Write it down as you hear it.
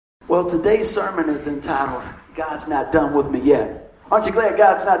Well, today's sermon is entitled, God's Not Done With Me Yet. Aren't you glad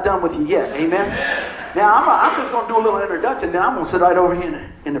God's not done with you yet? Amen? Now, I'm just going to do a little introduction, then I'm going to sit right over here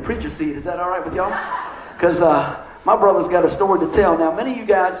in the preacher's seat. Is that all right with y'all? Because my brother's got a story to tell. Now, many of you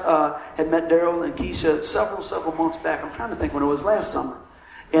guys had met Daryl and Keisha several months back. I'm trying to think when it was last summer.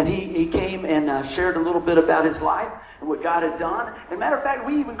 And he came and shared a little bit about his life and what God had done. And matter of fact,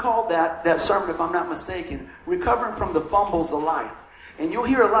 we even called that sermon, if I'm not mistaken, Recovering from the Fumbles of Life. And you'll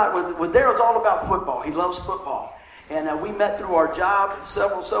hear a lot with Daryl's all about football. He loves football. And we met through our job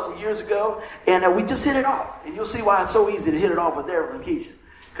several years ago. And we just hit it off. And you'll see why it's so easy to hit it off with Daryl and Keisha.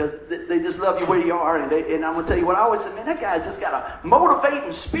 Because they just love you where you are. And I'm going to tell you what I always say, man, that guy's just got a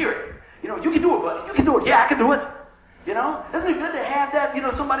motivating spirit. You know, you can do it, buddy. You can do it. Yeah, I can do it. You know, isn't it good to have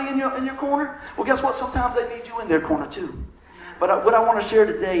that, somebody in your corner? Well, guess what? Sometimes they need you in their corner too. But what I want to share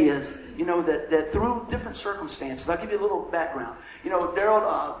today is, that through different circumstances, I'll give you a little background.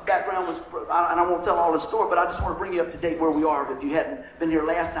 Daryl's background was, and I won't tell all the story, but I just want to bring you up to date where we are if you hadn't been here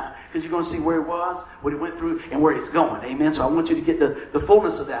last time, because you're going to see where he was, what he went through, and where he's going. Amen. So I want you to get the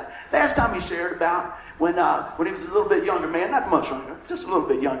fullness of that. Last time he shared about when he was a little bit younger, man, not much younger, just a little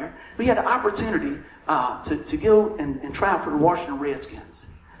bit younger, we had an opportunity to go and try out for the Washington Redskins.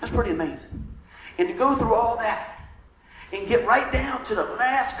 That's pretty amazing. And to go through all that and get right down to the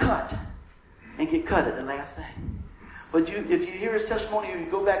last cut and get cut at the last thing. But if you hear his testimony, or you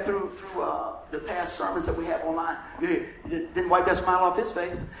go back through the past sermons that we have online, you didn't wipe that smile off his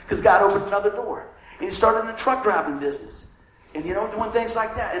face because God opened another door. And he started in the truck driving business and, doing things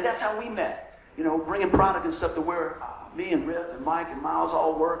like that. And that's how we met, bringing product and stuff to where me and Riff and Mike and Miles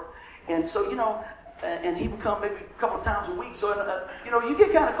all work. And so, and he would come maybe a couple of times a week. So, you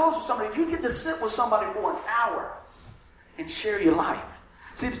get kind of close with somebody. If you get to sit with somebody for an hour and share your life.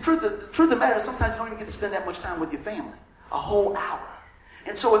 See, the truth of the matter is sometimes you don't even get to spend that much time with your family. A whole hour.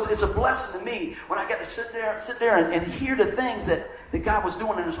 And so it's a blessing to me when I get to sit there and hear the things that God was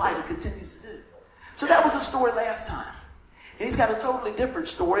doing in his life and continues to do. So that was the story last time. And he's got a totally different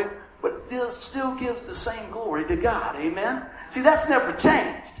story, but still gives the same glory to God. Amen? See, that's never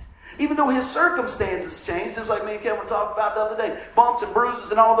changed. Even though his circumstances changed, just like me and Kevin talked about the other day, bumps and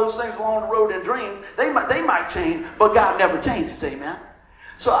bruises and all those things along the road and dreams, they might change, but God never changes. Amen?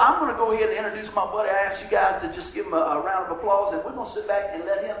 So I'm going to go ahead and introduce my buddy. I ask you guys to just give him a round of applause, and we're going to sit back and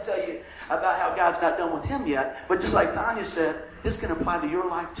let him tell you about how God's not done with him yet. But just like Tanya said, this can apply to your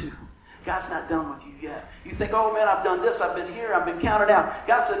life too. God's not done with you yet. You think, oh man, I've done this, I've been here, I've been counted out.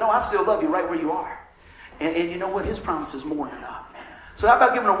 God said, no, I still love you right where you are. And you know what? His promise is more than enough. So how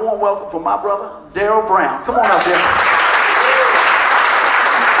about giving a warm welcome for my brother, Daryl Brown. Come on up, Daryl.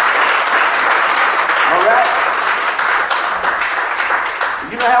 All right.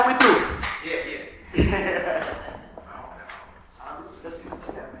 You know how we do it. Yeah. Let's see what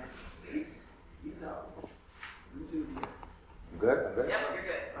you got, man. You talk. Let's see what you got. You good? Yep, you're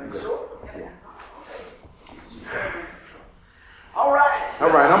good. Are you sure? Yep. Okay. All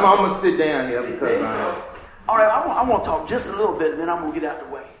right. I'm going to sit down here because all right, I want to talk just a little bit, and then I'm going to get out of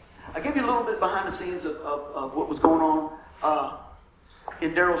the way. I'll give you a little bit behind the scenes of what was going on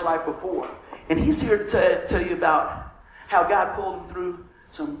in Daryl's life before. And he's here to tell you about how God pulled him through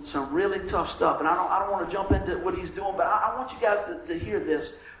some really tough stuff. And I don't want to jump into what he's doing, but I want you guys to hear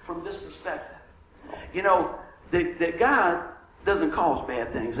this from this perspective. That God doesn't cause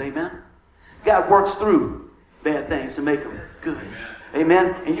bad things, amen? God works through bad things to make them good.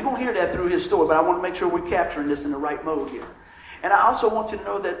 Amen? And you're going to hear that through his story, but I want to make sure we're capturing this in the right mode here. And I also want you to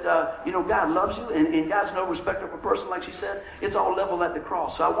know that, God loves you, and God's no respecter of a person, like she said. It's all level at the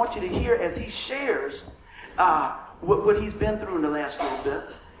cross. So I want you to hear as he shares what he's been through in the last little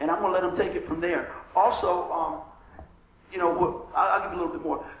bit, and I'm going to let him take it from there. Also, I'll give you a little bit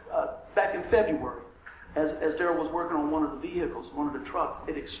more. Back in February, as Daryl was working on one of the vehicles, one of the trucks,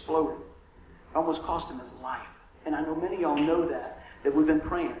 it exploded. It almost cost him his life. And I know many of y'all know that we've been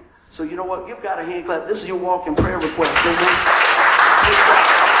praying. So you know what? Give God a hand clap. This is your walk-in prayer request. Amen?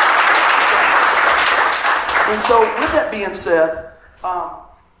 And so with that being said,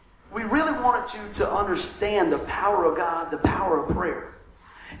 we really wanted you to understand the power of God, the power of prayer.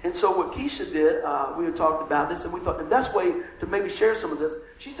 And so what Keisha did, we had talked about this, and we thought the best way to maybe share some of this,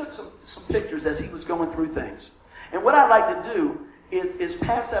 she took some pictures as he was going through things. And what I'd like to do is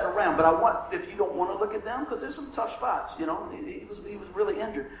pass that around. But I want, if you don't want to look at them, because there's some tough spots, he was really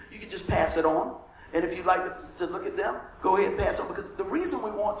injured. You can just pass it on. And if you'd like to look at them, go ahead and pass on. Because the reason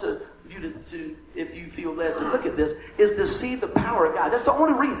we want you to, if you feel led to look at this, is to see the power of God. That's the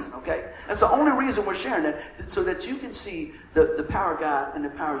only reason, okay? That's the only reason we're sharing that, so that you can see the power of God and the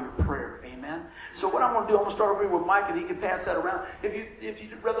power of your prayer. Amen? So what I'm going to do, I'm going to start over here with Mike, and he can pass that around. If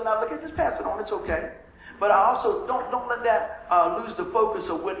you'd rather not look at it, just pass it on. It's okay. But I also don't let that lose the focus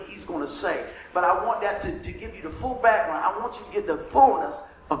of what he's going to say. But I want that to give you the full background. I want you to get the fullness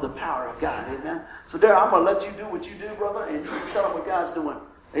of the power of God. Amen? So there, I'm going to let you do what you do, brother, and you tell them what God's doing.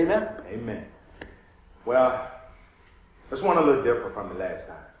 Amen? Amen. Well, this one a little different from the last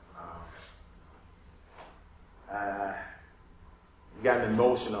time. I gotten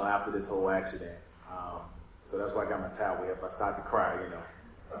emotional after this whole accident. So that's why I got my towel here. If I start to cry,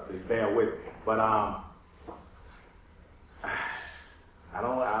 just bear with me. But I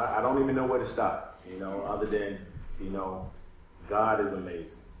don't even know where to start, other than, God is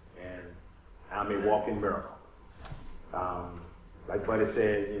amazing. And I'm a walking miracle. Like Buddy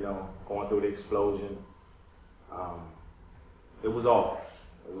said, going through the explosion, it was awful.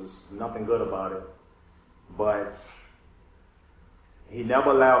 There was nothing good about it. But he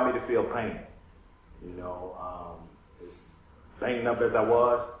never allowed me to feel pain. As banged up as I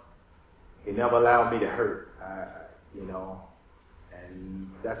was, he never allowed me to hurt. And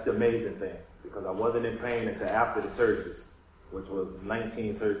that's the amazing thing, because I wasn't in pain until after the surgeries, which was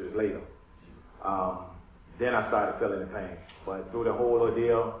 19 surgeries later. Then I started feeling the pain. But through the whole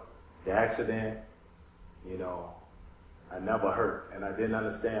ordeal, the accident, I never hurt. And I didn't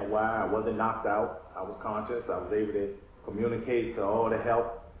understand why. I wasn't knocked out. I was conscious. I was able to communicate to all the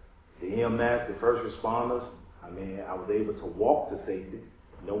help, the EMS, the first responders. I was able to walk to safety.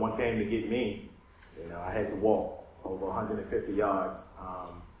 No one came to get me. I had to walk over 150 yards.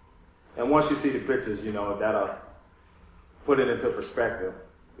 And once you see the pictures, that'll put it into perspective,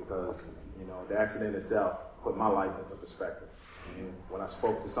 because, the accident itself put my life into perspective. And when I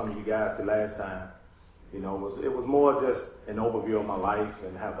spoke to some of you guys the last time, it was more just an overview of my life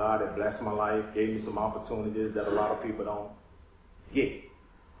and how God had blessed my life, gave me some opportunities that a lot of people don't get.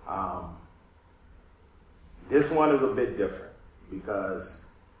 This one is a bit different because,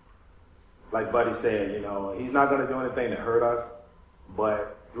 like Buddy said, he's not going to do anything to hurt us,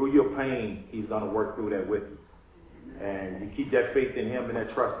 but through your pain, he's going to work through that with you. And you keep that faith in him and that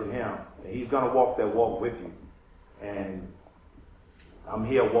trust in him, and he's going to walk that walk with you. And I'm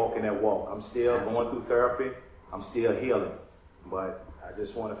here walking that walk. I'm still going through therapy. I'm still healing. But I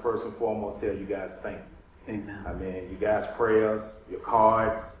just want to first and foremost tell you guys thank you. Amen. You guys' prayers, your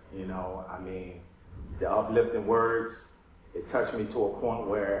cards, the uplifting words, it touched me to a point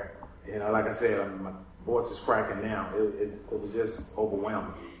where, like I said, my voice is cracking now. It was just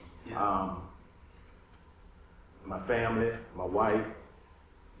overwhelming. Yeah. My family, my wife,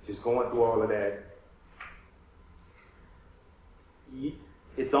 just going through all of that.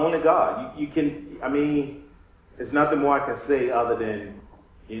 It's only God. You can, there's nothing more I can say other than,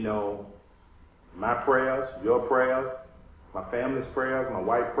 my prayers, your prayers, my family's prayers, my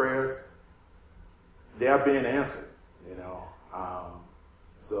wife's prayers, they are being answered,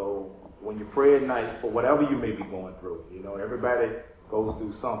 So when you pray at night for whatever you may be going through, everybody goes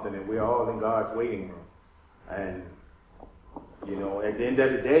through something, and we're all in God's waiting room. And, at the end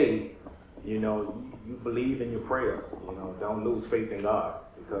of the day, you believe in your prayers. Don't lose faith in God,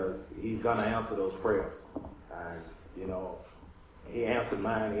 because he's going to answer those prayers. And, he answered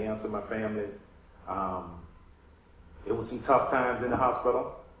mine. He answered my family's. It was some tough times in the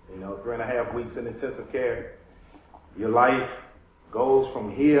hospital. 3.5 weeks in intensive care. Your life goes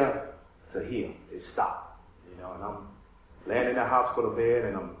from here to here. It stopped. And I'm laying in the hospital bed,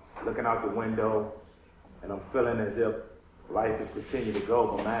 and I'm looking out the window, and I'm feeling as if life is continuing to go,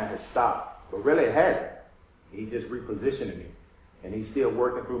 but mine has stopped. But really it hasn't. He's just repositioning me. And he's still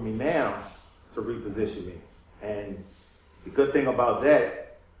working through me now to reposition me. And the good thing about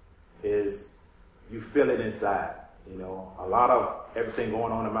that is you feel it inside. A lot of everything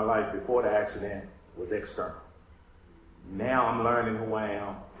going on in my life before the accident was external. Now I'm learning who I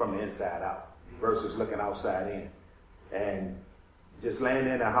am from the inside out versus looking outside in. And just laying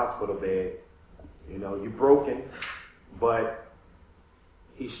in a hospital bed, you're broken, but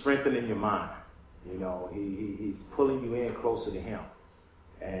he's strengthening your mind. He's pulling you in closer to him.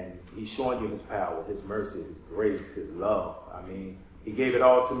 And he's showing you his power, his mercy, his grace, his love. He gave it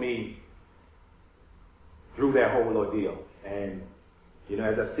all to me through that whole ordeal. And,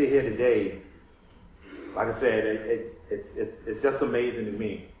 as I sit here today, like I said, it's just amazing to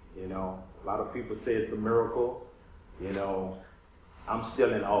me. A lot of people say it's a miracle. I'm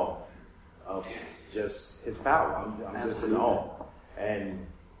still in awe of just his power. I'm just in awe. And,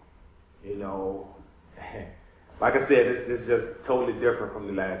 like I said, this is just totally different from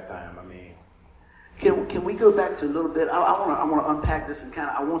the last time. I mean, can we go back to a little bit? I want to unpack this and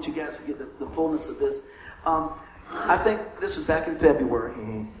I want you guys to get the fullness of this. I think this was back in February,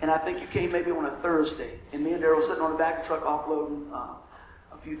 and I think you came maybe on a Thursday, and me and Daryl sitting on the back of the truck offloading a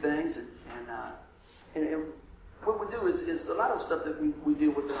few things, and what we do is a lot of stuff that we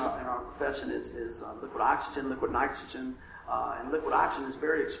deal with in our profession is liquid oxygen, liquid nitrogen, and liquid oxygen is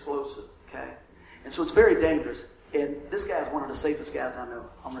very explosive, okay? And so it's very dangerous, and this guy is one of the safest guys I know,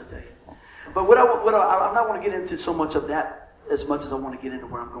 I'm going to tell you. But I'm not going to get into so much of that as much as I want to get into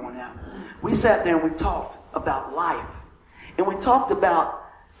where I'm going now. We sat there and we talked about life. And we talked about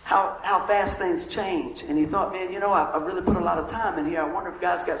how fast things change. And he thought, man, I really put a lot of time in here. I wonder if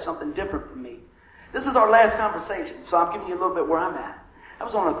God's got something different for me. This is our last conversation, so I'm giving you a little bit where I'm at. That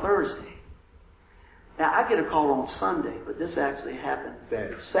was on a Thursday. Now, I get a call on Sunday, but this actually happened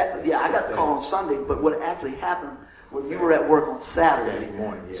Saturday. Yeah, I got the call on Sunday, but what actually happened was you were at work on Saturday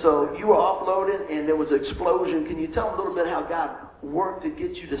morning. Yeah. So you were offloaded, and there was an explosion. Can you tell them a little bit how God worked to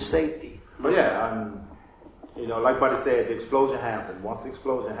get you to safety? But like Buddy said, the explosion happened. Once the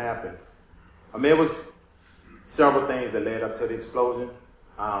explosion happened, it was several things that led up to the explosion.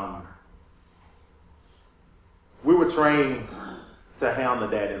 We were trained to handle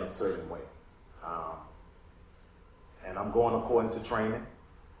that in a certain way. And I'm going according to training.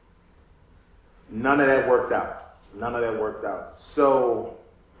 None of that worked out. So,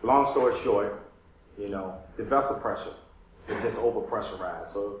 long story short, the vessel pressure is just over-pressurized.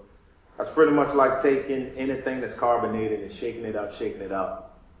 So, that's pretty much like taking anything that's carbonated and shaking it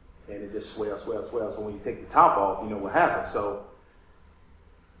up, and it just swells. So when you take the top off, you know what happens. So,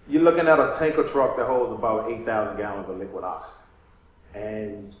 you're looking at a tanker truck that holds about 8,000 gallons of liquid oxygen.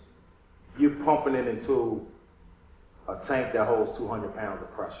 And you're pumping it into a tank that holds 200 pounds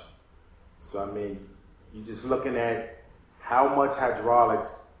of pressure. So, you're just looking at how much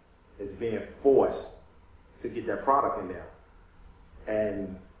hydraulics is being forced to get that product in there.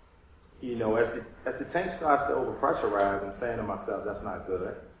 And, as the tank starts to overpressurize, I'm saying to myself, that's not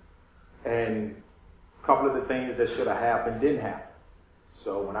good. And a couple of the things that should have happened didn't happen.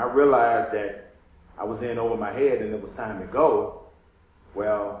 So when I realized that I was in over my head and it was time to go,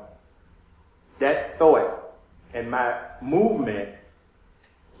 well, that thought and my movement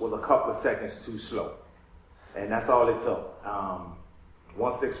was a couple of seconds too slow. And that's all it took.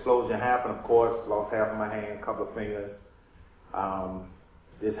 Once the explosion happened, of course, lost half of my hand, a couple of fingers.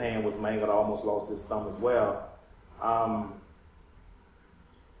 This hand was mangled, I almost lost this thumb as well. I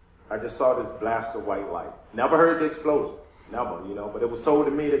just saw this blast of white light. Never heard the explosion, never, but it was told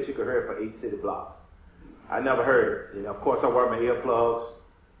to me that you could hear it for 8 city blocks. I never heard it. Of course, I wore my earplugs,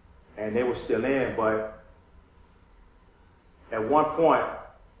 and they were still in, but at one point,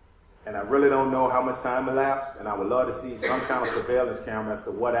 and I really don't know how much time elapsed, and I would love to see some kind of surveillance camera as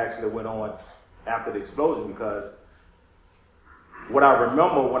to what actually went on after the explosion, because what I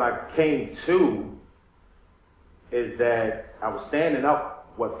remember when I came to is that I was standing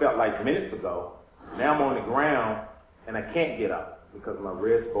up what felt like minutes ago. Now I'm on the ground, and I can't get up because my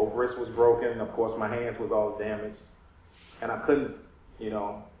both wrists was broken. Of course, my hands was all damaged, and I couldn't,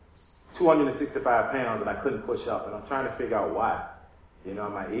 265 pounds, and I couldn't push up, and I'm trying to figure out why.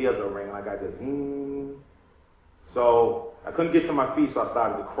 My ears are ringing. I got this, So I couldn't get to my feet, so I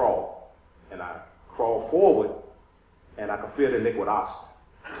started to crawl. And I crawled forward, and I could feel the liquid oxygen.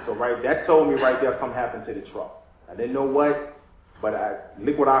 So that told me right there something happened to the truck. I didn't know what, but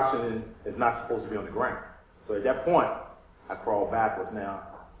liquid oxygen is not supposed to be on the ground. So at that point, I crawled backwards. Now,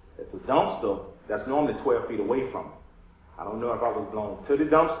 it's a dumpster that's normally 12 feet away from me. I don't know if I was blown to the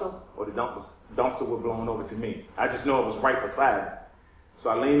dumpster or the dumpster was blown over to me. I just know it was right beside me. So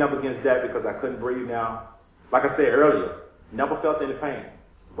I leaned up against that because I couldn't breathe now. Like I said earlier, never felt any pain,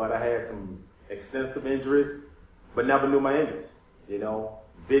 but I had some extensive injuries, but never knew my injuries.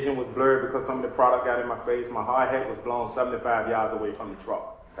 Vision was blurred because some of the product got in my face. My hard hat was blown 75 yards away from the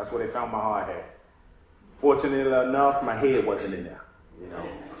truck. That's where they found my hard hat. Fortunately enough, my head wasn't in there,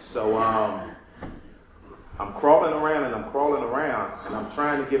 So I'm crawling around, and I'm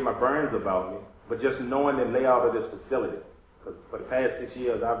trying to get my burns about me, but just knowing the layout of this facility. Because for the past 6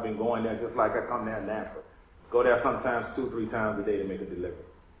 years, I've been going there just like I come there at NASA. Go there sometimes 2-3 times a day to make a delivery.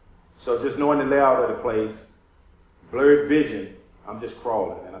 So just knowing the layout of the place, blurred vision, I'm just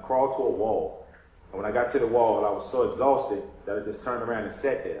crawling. And I crawled to a wall. And when I got to the wall, I was so exhausted that I just turned around and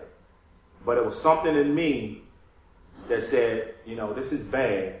sat there. But it was something in me that said, this is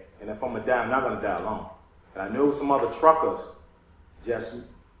bad. And if I'm going to die, I'm not going to die alone. And I knew some other truckers just,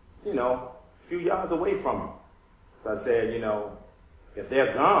 a few yards away from me. So I said, if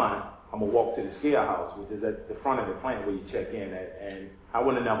they're gone, I'm going to walk to the scale house, which is at the front of the plant where you check in at, and I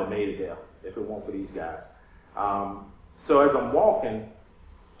would have never made it there if it weren't for these guys. So as I'm walking,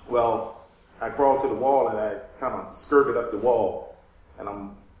 well, I crawled to the wall and I kind of skirted up the wall, and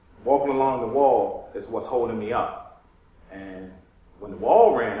I'm walking along the wall is what's holding me up. And when the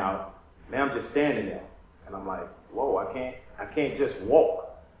wall ran out, now I'm just standing there, and I'm like, whoa, I can't just walk,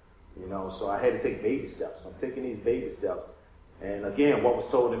 you know. So I had to take baby steps. I'm taking these baby steps, and again, what was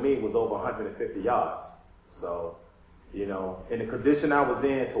told to me was over 150 yards. So, you know, in the condition I was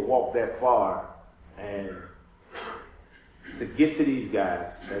in to walk that far and to get to these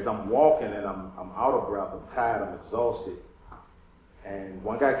guys, as I'm walking and I'm out of breath, I'm tired, I'm exhausted. And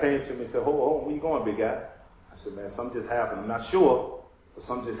one guy came to me and said, hold, where you going, big guy? I said, man, something just happened. I'm not sure, but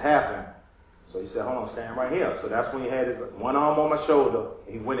something just happened. So he said, hold on, stand right here. So that's when he had his one arm on my shoulder.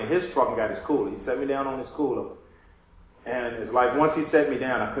 He went in his truck and got his cooler. He set me down on his cooler. And it's like once he set me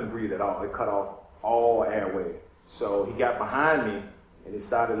down, I couldn't breathe at all. It cut off all airway. So he got behind me and he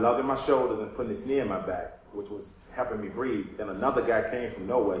started lugging my shoulders and putting his knee in my back, which was helping me breathe. Then another guy came from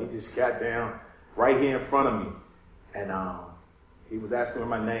nowhere. He just got down right here in front of me. And he was asking me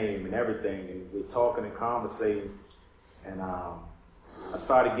my name and everything. And we're talking and conversating. And I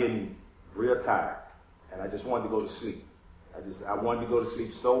started getting real tired. And I just wanted to go to sleep. I wanted to go to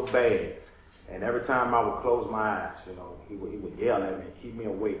sleep so bad. And every time I would close my eyes, you know, he would yell at me and keep me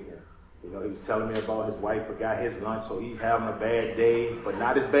awake. And, you know, he was telling me about his wife forgot his lunch, so he's having a bad day, but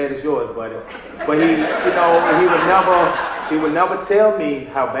not as bad as yours, buddy. But he, you know, he would never tell me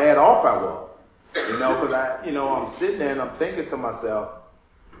how bad off I was. You know, because I'm sitting there and I'm thinking to myself,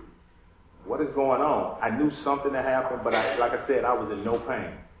 what is going on? I knew something had happened, but like I said, I was in no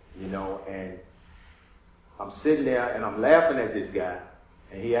pain, you know, and I'm sitting there and I'm laughing at this guy.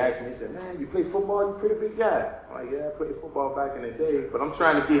 And he asked me, he said, man, you play football? You're a pretty big guy. I'm like, yeah, I played football back in the day. But I'm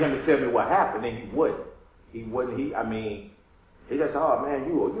trying to get him to tell me what happened, and he wouldn't. He just said, oh, man,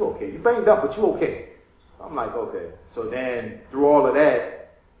 you okay. You banged up, but you okay. I'm like, okay. So then, through all of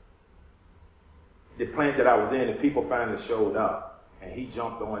that, the plant that I was in, the people finally showed up. And he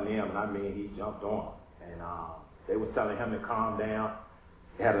jumped on them, and I mean, he jumped on. And they was telling him to calm down.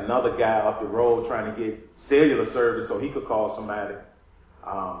 They had another guy up the road trying to get cellular service so he could call somebody.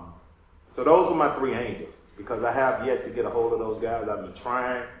 So those were my three angels, because I have yet to get a hold of those guys. I've been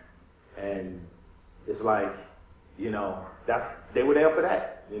trying, and it's like, you know, they were there for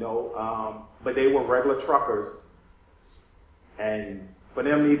that, you know, but they were regular truckers, and for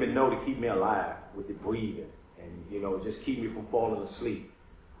them to even know to keep me alive with the breathing and, you know, just keep me from falling asleep,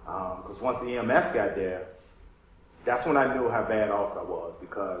 because once the EMS got there, that's when I knew how bad off I was,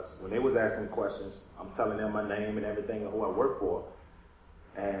 because when they was asking me questions, I'm telling them my name and everything and who I work for.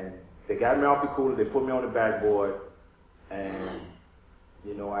 And they got me off the cooler. They put me on the backboard, and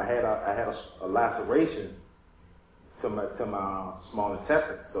you know, I had a laceration to my small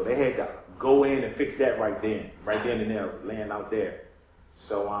intestine. So they had to go in and fix that right then and there, laying out there.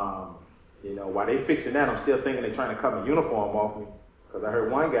 So you know, while they fixing that, I'm still thinking they're trying to cut my uniform off me, because I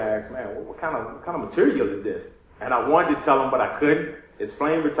heard one guy ask, man, what kind of material is this? And I wanted to tell him, but I couldn't. It's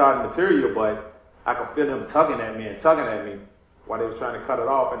flame retardant material, but I could feel them tugging at me. While they was trying to cut it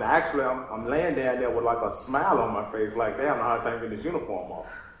off. And actually, I'm laying down there with like a smile on my face, like, they have a hard time getting this uniform off.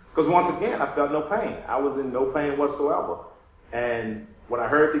 Because once again, I felt no pain. I was in no pain whatsoever. And when I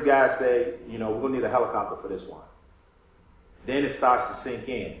heard the guy say, you know, we're going to need a helicopter for this one, then it starts to sink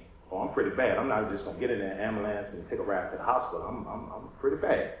in. Oh, I'm pretty bad. I'm not just going to get in an ambulance and take a ride to the hospital. I'm pretty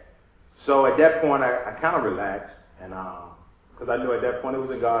bad. So at that point, I kind of relaxed. And because I knew at that point it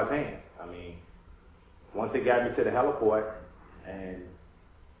was in God's hands. I mean, once they got me to the heliport, and,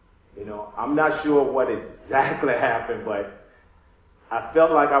 you know, I'm not sure what exactly happened, but I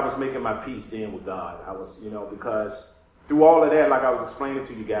felt like I was making my peace then with God. I was, you know, because through all of that, like I was explaining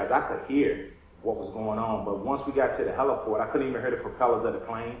to you guys, I could hear what was going on. But once we got to the heliport, I couldn't even hear the propellers of the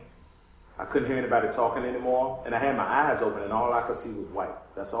plane. I couldn't hear anybody talking anymore. And I had my eyes open, and all I could see was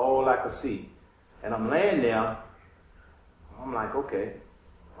white. That's all I could see. And I'm laying there. I'm like, okay,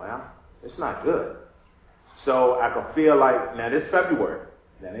 well, it's not good. So I could feel like, now this February,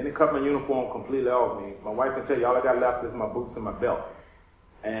 now they didn't cut my uniform completely off me. My wife can tell you all I got left is my boots and my belt.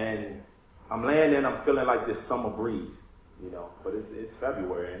 And I'm laying there and I'm feeling like this summer breeze, you know, but it's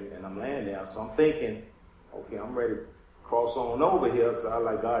February and I'm laying there. So I'm thinking, okay, I'm ready to cross on over here. So I'm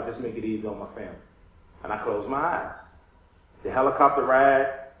like, God, just make it easy on my family. And I closed my eyes. The helicopter ride,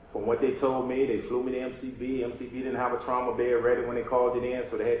 from what they told me, they flew me to MCV. MCV didn't have a trauma bed ready when they called it in,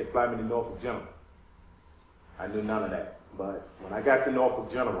 so they had to fly me to Norfolk General. I knew none of that. But when I got to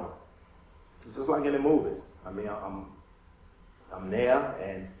Norfolk General, it's just like in the movies. I mean, I'm there,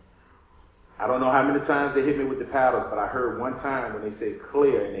 and I don't know how many times they hit me with the paddles, but I heard one time when they said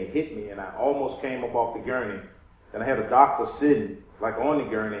clear and they hit me and I almost came up off the gurney. And I had a doctor sitting like on the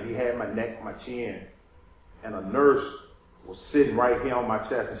gurney and he had my neck, my chin. And a nurse was sitting right here on my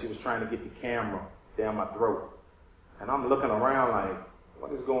chest and she was trying to get the camera down my throat. And I'm looking around like,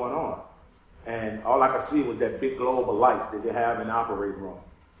 what is going on? And all I could see was that big globe of lights that they have in the operating room.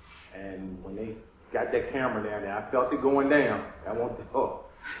 And when they got that camera down there, I felt it going down. That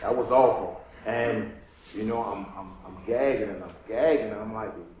was awful. And, you know, I'm gagging and I'm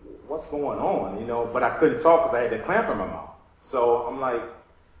like, what's going on? You know, but I couldn't talk because I had that clamp in my mouth. So I'm like,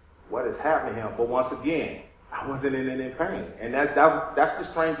 what is happening here? But once again, I wasn't in any pain. And that's the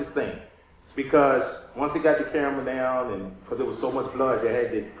strangest thing. Because once they got the camera down, and because there was so much blood, they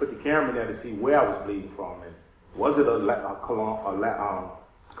had to put the camera down to see where I was bleeding from. And was it a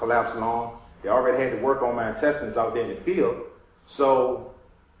collapsed lung? They already had to work on my intestines out there in the field. So,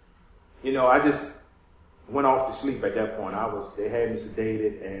 you know, I just went off to sleep at that point. They had me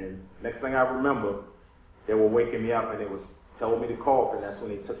sedated, and next thing I remember, they were waking me up and they was telling me to cough, and that's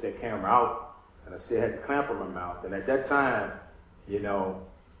when they took that camera out, and I still had the clamp in my mouth. And at that time, you know,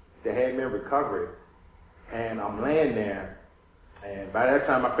 they had me in recovery, and I'm laying there, and by that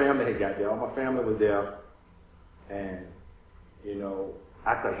time my family had got there. All my family was there, and, you know,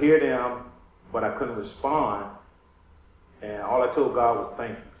 I could hear them, but I couldn't respond, and all I told God was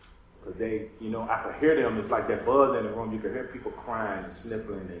thank you. Because they, you know, I could hear them. It's like that buzz in the room. You could hear people crying and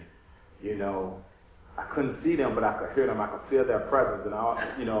sniffling. And, you know, I couldn't see them, but I could hear them. I could feel their presence. And,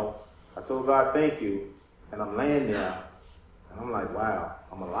 I told God, thank you. And I'm laying there. And I'm like, wow,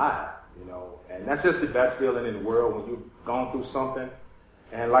 I'm alive, you know. And that's just the best feeling in the world when you've gone through something.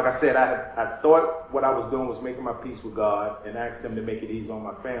 And like I said, I thought what I was doing was making my peace with God and asked him to make it easy on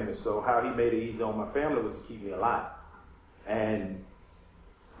my family. So how he made it easy on my family was to keep me alive. And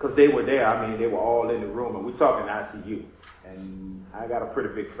because they were there, I mean, they were all in the room, and we're talking ICU. And I got a pretty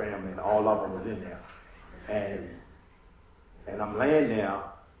big family, and all of them was in there. And I'm laying there.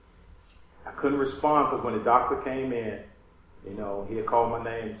 I couldn't respond because when the doctor came in, you know, he had called my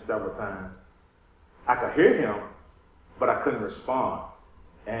name several times. I could hear him, but I couldn't respond.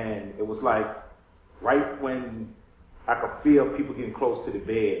 And it was like right when I could feel people getting close to the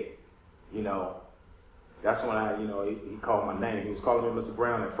bed, you know, that's when he called my name. He was calling me Mr.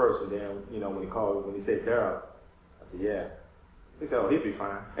 Brown at first, and then, you know, when he said Darryl, I said, yeah. He said, oh, he'll be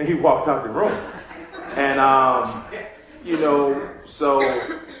fine. And he walked out the room. And, you know, so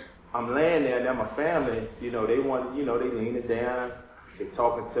I'm laying there, and then my family, you know, they leaning down, they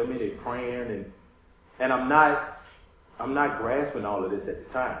talking to me, they praying, and I'm not grasping all of this at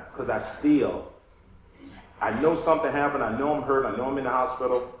the time, because I know something happened, I know I'm hurt, I know I'm in the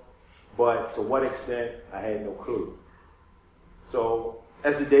hospital, but to what extent, I had no clue. So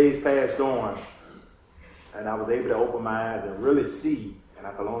as the days passed on, and I was able to open my eyes and really see, and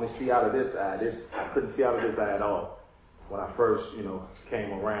I could only see out of this eye. I couldn't see out of this eye at all when I first, you know,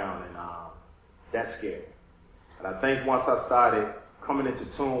 came around, and that scared me. And I think once I started coming into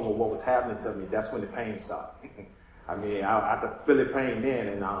tune with what was happening to me, that's when the pain started. I mean, I could feel the pain then,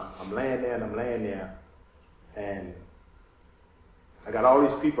 and I'm laying there, and I got all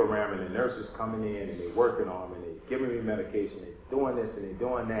these people around me, and the nurses coming in, and they're working on me, and they're giving me medication, they're doing this, and they're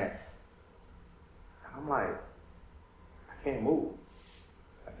doing that. And I'm like, I can't move.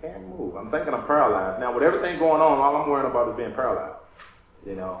 I'm thinking I'm paralyzed. Now, with everything going on, all I'm worrying about is being paralyzed,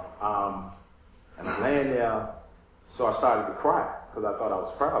 you know. And I'm laying there, so I started to cry, because I thought I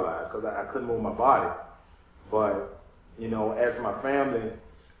was paralyzed, because I couldn't move my body. But, you know, as my family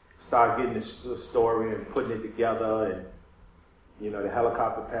started getting the story and putting it together, and, you know, the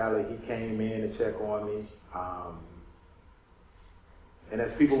helicopter pilot, he came in to check on me. And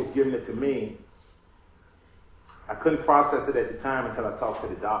as people was giving it to me, I couldn't process it at the time until I talked to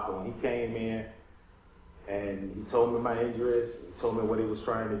the doctor. When he came in and he told me my injuries, he told me what he was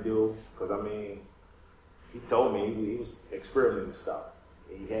trying to do. Because, I mean, he told me he was experimenting with stuff.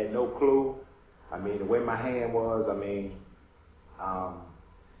 He had no clue. I mean, the way my hand was, I mean,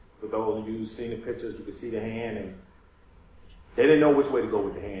 for those of you who've seen the pictures, you can see the hand, and they didn't know which way to go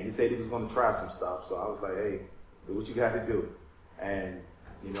with the hand. He said he was going to try some stuff, so I was like, hey, do what you got to do. And,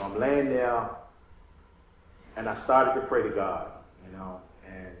 you know, I'm laying there, and I started to pray to God, you know,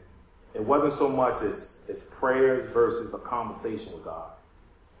 and it wasn't so much as prayers versus a conversation with God.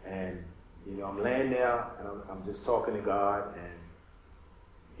 And, you know, I'm laying there, and I'm just talking to God, and,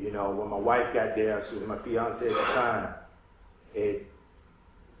 you know, when my wife got there, she was my fiance at the time, it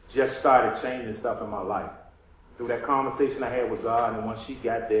just started changing stuff in my life. Through that conversation I had with God, and once she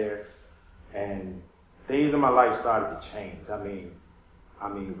got there, and things in my life started to change. I mean,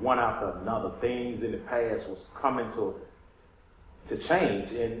 one after another. Things in the past was coming to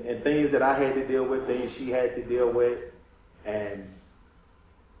change, and things that I had to deal with, things she had to deal with, and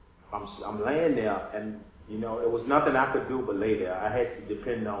I'm laying there, and it was nothing I could do but lay there. I had to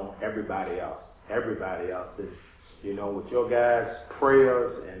depend on everybody else, and with your guys'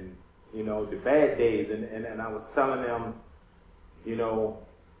 prayers and the bad days, and I was telling them,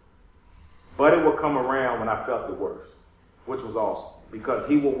 Buddy would come around when I felt the worst, which was awesome, because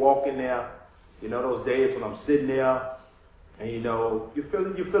he would walk in there, those days when I'm sitting there, and you're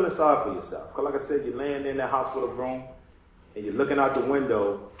feeling sorry for yourself, because like I said, you're laying in that hospital room, and you're looking out the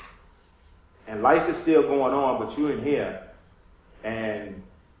window, and life is still going on, but you're in here, and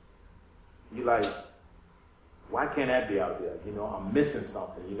you're like, why can't that be out there? I'm missing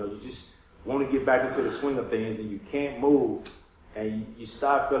something. You just want to get back into the swing of things, and you can't move, and you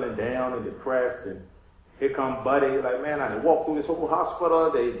start feeling down and depressed, and here come Buddy, like, man, I done walked through this whole hospital,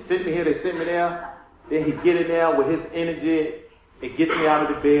 they sent me here, they sent me there, then he get in there with his energy, it gets me out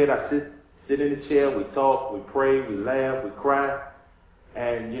of the bed, I sit in the chair, we talk, we pray, we laugh, we cry,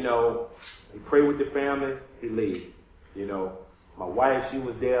 and, we pray with the family, he leaves. My wife, she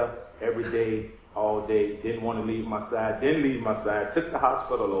was there every day, all day, didn't want to leave my side, didn't leave my side, took the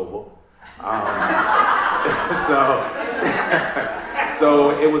hospital over.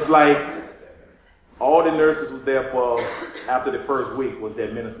 So it was like all the nurses was there for, after the first week, was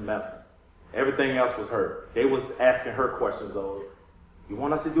their minister medicine. Everything else was her. They was asking her questions, though. You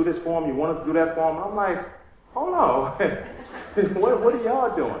want us to do this for him? You want us to do that for him? I'm like, hold on. What are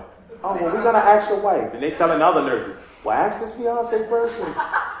y'all doing? Oh, well, we're going to ask your wife. And they telling other nurses, well, ask this fiance first. And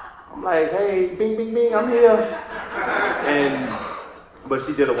I'm like, hey, bing, bing, bing, I'm here. But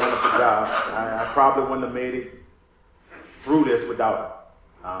she did a wonderful job. I probably wouldn't have made it through this without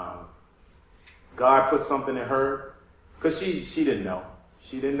her. God put something in her, because she didn't know.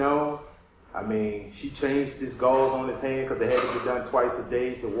 She didn't know. She changed this gauze on his hand because they had to be done twice a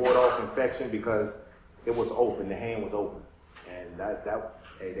day to ward off infection because it was open. The hand was open. And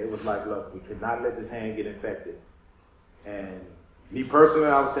they was like, look, we cannot let this hand get infected. And me personally,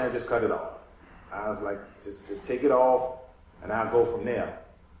 I was saying, just cut it off. I was like, just take it off, and I'll go from there.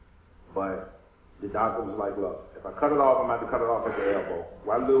 But the doctor was like, look, if I cut it off, I'm going to have to cut it off at the elbow.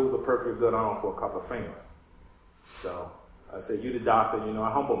 Why lose a perfectly good arm for a couple of fingers? So I said, you the doctor,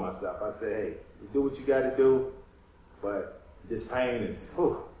 I humble myself. I said, hey, you do what you got to do, but this pain is,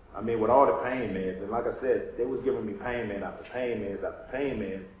 with all the pain meds, and like I said, they was giving me pain med after pain meds after pain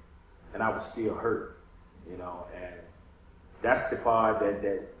meds, and I was still hurt, and that's the part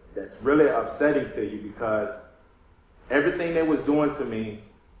that's really upsetting to you, because everything they was doing to me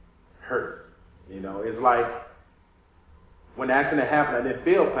hurt. It's like when the accident happened, I didn't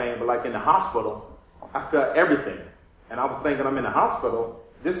feel pain, but like in the hospital, I felt everything. And I was thinking, I'm in the hospital,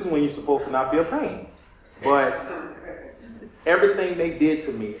 this is when you're supposed to not feel pain. But everything they did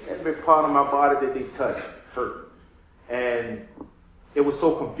to me, every part of my body that they touched hurt. And it was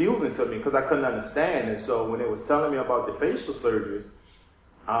so confusing to me because I couldn't understand. And so when they was telling me about the facial surgeries,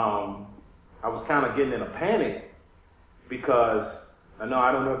 I was kind of getting in a panic, because I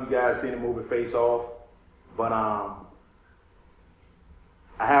don't know if you guys seen the movie Face Off, but I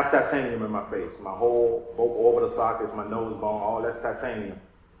have titanium in my face. My both orbital sockets, my nose bone, all that's titanium.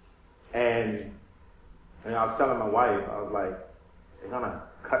 And I was telling my wife, I was like, they're gonna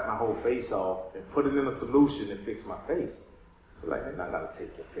cut my whole face off and put it in a solution and fix my face. She's like, they're not gonna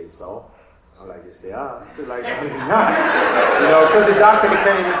take your face off. I'm like, yes, they are. She's like, no, they're not. Because the doctor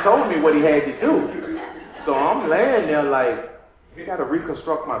came and told me what he had to do. So I'm laying there like, you got to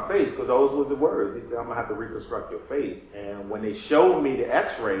reconstruct my face, because those were the words. He said, I'm going to have to reconstruct your face. And when they showed me the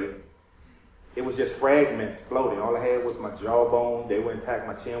x-ray, it was just fragments floating. All I had was my jawbone. They were intact.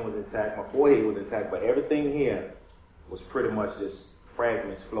 My chin was intact. My forehead was intact. But everything here was pretty much just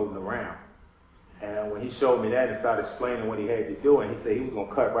fragments floating around. And when he showed me that and started explaining what he had to do, and he said he was going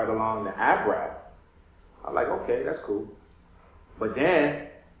to cut right along the eyebrow, I'm like, okay, that's cool. But then,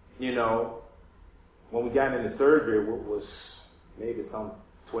 when we got into surgery, it was maybe some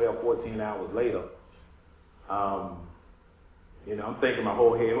 12, 14 hours later, I'm thinking my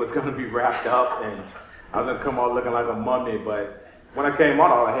whole head was going to be wrapped up and I was going to come out looking like a mummy. But when I came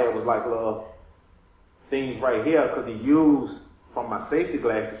out, all I had was like little things right here, because he used from my safety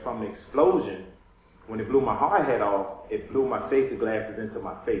glasses from the explosion. When it blew my hard hat off, it blew my safety glasses into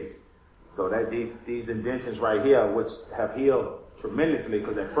my face. So that these indentions right here, which have healed tremendously,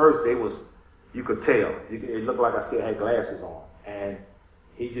 because at first you could tell. It looked like I still had glasses on. And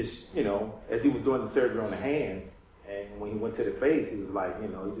he just, as he was doing the surgery on the hands, and when he went to the face, he was like, he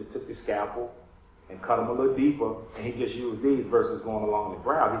just took the scalpel and cut them a little deeper, and he just used these versus going along the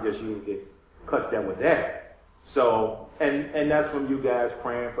brow. He just used it, cuts that with that. So, and that's from you guys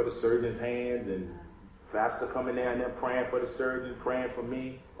praying for the surgeon's hands, and pastor coming down there praying for the surgeon, praying for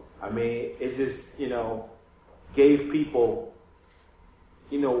me. I mean, it just, gave people,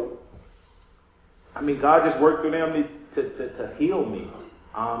 I mean, God just worked through them to heal me.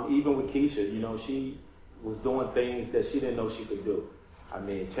 Even with Keisha, she was doing things that she didn't know she could do. I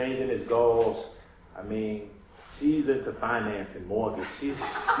mean, changing his goals. I mean, she's into finance and mortgage. She's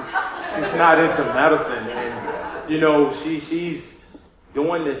not into medicine. And, she's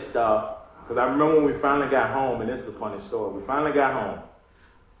doing this stuff. Because I remember when we finally got home, and this is a funny story. We finally got home.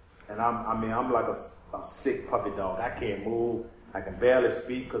 And I'm like a sick puppy dog. I can't move. I can barely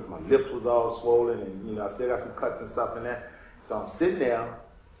speak because my lips was all swollen. And, I still got some cuts and stuff in there. So I'm sitting there.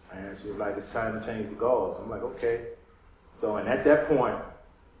 And she was like, it's time to change the gauze. I'm like, okay. So, and at that point,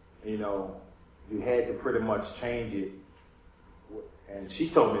 you had to pretty much change it. And she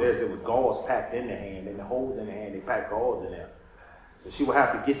told me this, it was gauze packed in the hand, and the holes in the hand, they packed gauze in there. So she would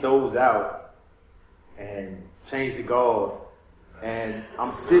have to get those out and change the gauze. And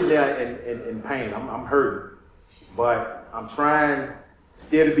I'm sitting there in pain. I'm hurting. But I'm trying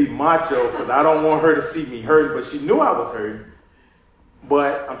still to be macho because I don't want her to see me hurting. But she knew I was hurting.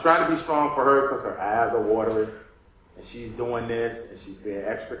 But I'm trying to be strong for her because her eyes are watering. And she's doing this, and she's being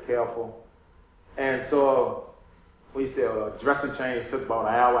extra careful. And so, a dressing change took about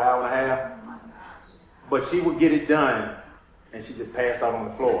an hour and a half. But she would get it done, and she just passed out on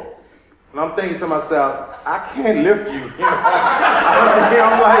the floor. And I'm thinking to myself, I can't lift you.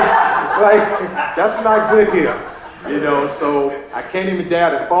 I'm like, that's not good here. So I can't even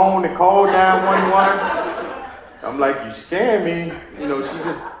dial the phone to call 911. I'm like, you scared me. She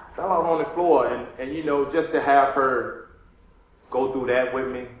just fell out on the floor. And just to have her go through that with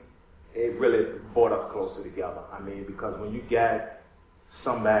me, it really brought us closer together. I mean, because when you got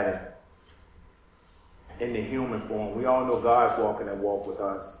somebody in the human form, we all know God's walking that walk with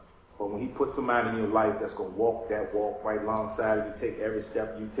us. But when he puts somebody in your life that's going to walk that walk right alongside you, take every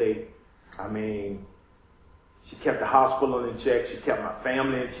step you take, I mean, she kept the hospital in check. She kept my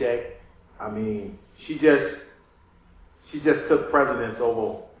family in check. I mean, she just took precedence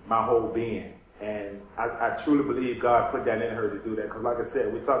over my whole being. And I truly believe God put that in her to do that. Because like I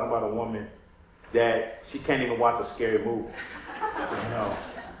said, we're talking about a woman that she can't even watch a scary movie.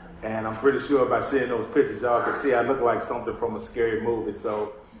 And I'm pretty sure by seeing those pictures, y'all can see I look like something from a scary movie.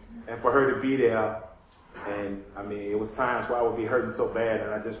 So, and for her to be there, and I mean, it was times where I would be hurting so bad,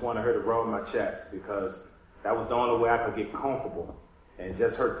 and I just wanted her to rub my chest because that was the only way I could get comfortable. And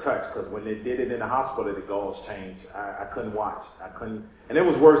just her touch, because when they did it in the hospital, the gauze changed. I couldn't watch. I couldn't. And it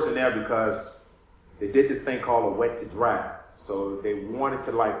was worse than there because they did this thing called a wet to dry. So they wanted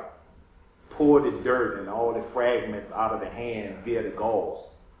to pour the dirt and all the fragments out of the hand via the gauze.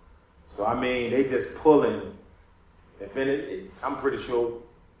 So I mean, they just pulling. I'm pretty sure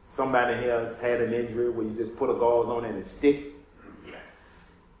somebody here has had an injury where you just put a gauze on and it sticks.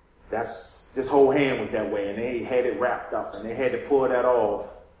 This whole hand was that way, and they had it wrapped up, and they had to pull that off.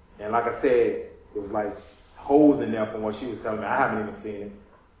 And like I said, it was like holes in there from what she was telling me. I haven't even seen it,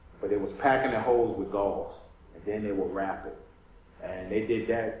 but it was packing the holes with gauze, and then they would wrap it. And they did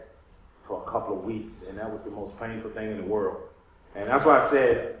that for a couple of weeks, and that was the most painful thing in the world. And that's why I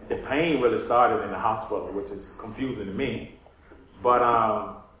said the pain really started in the hospital, which is confusing to me.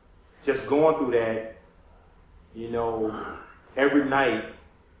 But just going through that, every night,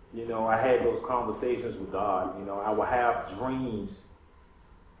 I had those conversations with God. I would have dreams,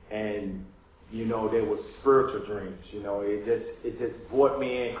 and they were spiritual dreams. It just brought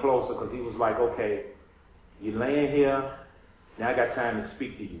me in closer because he was like, okay, you're laying here, now I got time to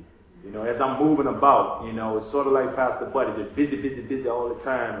speak to you. As I'm moving about, it's sort of like Pastor Buddy, just busy all the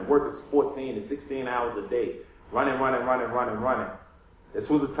time, and working 14 to 16 hours a day, running. This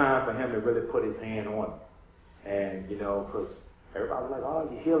was a time for him to really put his hand on me. And, because everybody was like, oh,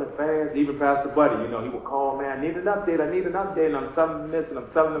 you're healing fast. Even Pastor Buddy, he would call, man, I need an update. And I'm telling them this and I'm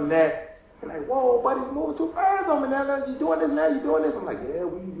telling them that. They're like, whoa, buddy, you're moving too fast on me now. You doing this now? You doing this? I'm like, yeah,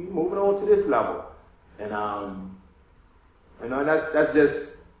 we moving on to this level. And, that's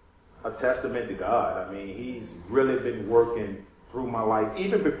just a testament to God. I mean, he's really been working through my life,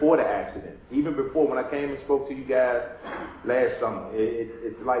 even before the accident, even before when I came and spoke to you guys last summer.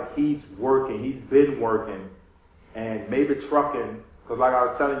 It's like he's working. He's been working. And maybe trucking, because like I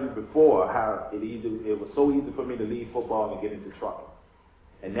was telling you before, how it was so easy for me to leave football and get into trucking.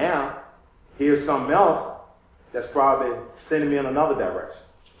 And now, here's something else that's probably sending me in another direction.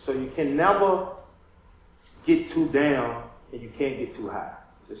 So you can never get too down and you can't get too high.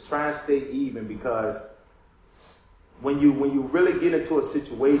 Just try and stay even, because when you really get into a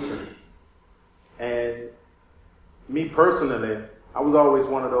situation, and me personally, I was always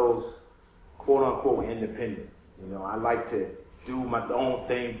one of those quote unquote independents. You know, I like to do my own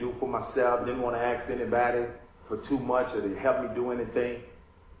thing, do for myself, didn't want to ask anybody for too much or to help me do anything.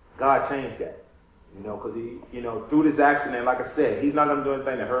 God changed that, you know, because he, you know, through this accident, like I said, he's not going to do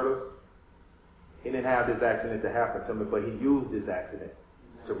anything to hurt us. He didn't have this accident to happen to me, but he used this accident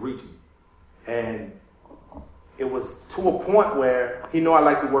to reach me. And it was to a point where he knew I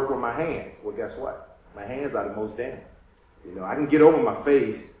like to work with my hands. Well, guess what? My hands are the most damaged. You know, I can get over my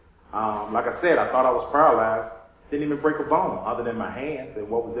face. Like I said, I thought I was paralyzed. Didn't even break a bone other than my hands and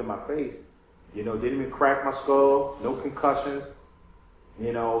what was in my face. You know, didn't even crack my skull, no concussions.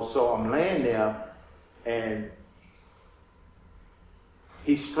 You know, so I'm laying there, and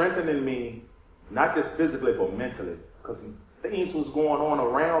he's strengthening me, not just physically, but mentally, because things was going on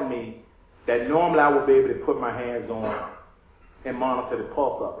around me that normally I would be able to put my hands on and monitor the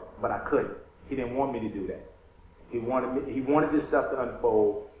pulse of it, but I couldn't. He didn't want me to do that. He wanted this stuff to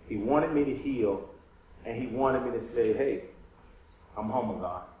unfold. He wanted me to heal, and he wanted me to say, hey, I'm humble,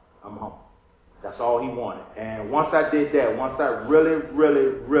 God. I'm humble. That's all he wanted. And once I did that, once I really, really,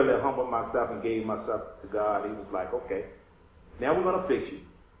 really humbled myself and gave myself to God, he was like, okay, now we're going to fix you.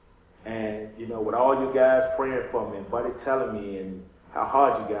 And, you know, with all you guys praying for me and Buddy telling me and how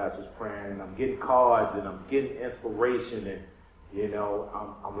hard you guys was praying, and I'm getting cards and I'm getting inspiration, and, you know,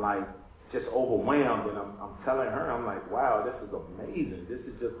 I'm like just overwhelmed, and I'm telling her, I'm like, wow, this is amazing. This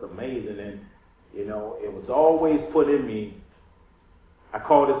is just amazing. And, you know, it was always put in me. I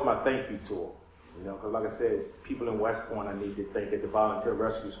call this my thank you tour. You know, because like I said, it's people in West Point I need to thank at the Volunteer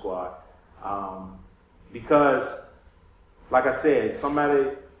Rescue Squad. Because, like I said, somebody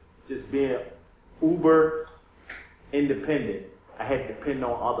just being uber independent, I had to depend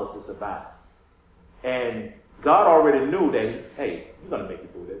on others to survive. And God already knew that, hey, you're going to make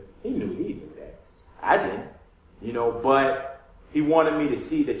it through this. He knew that. I didn't, you know, but he wanted me to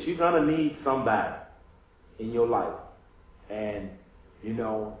see that you're going to need somebody in your life. And, you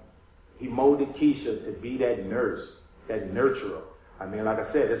know, he molded Keisha to be that nurse, that nurturer. I mean, like I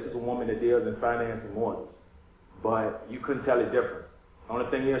said, this is a woman that deals in finance and mortgage. But you couldn't tell the difference. The only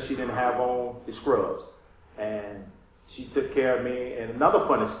thing is she didn't have on the scrubs. And she took care of me. And another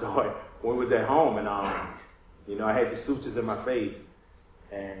funny story, when we was at home, and you know, I had the sutures in my face.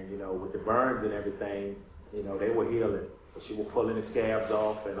 And, you know, with the burns and everything, you know, they were healing. But she was pulling the scabs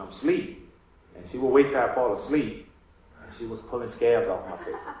off, and I'm asleep. And she would wait till I fall asleep. And she was pulling scabs off my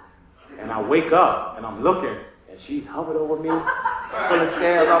face. And I wake up, and I'm looking, and she's hovered over me, pulling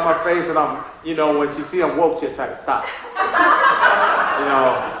scabs off my face, and I'm, you know, when she see I'm woke, she'll try to stop. You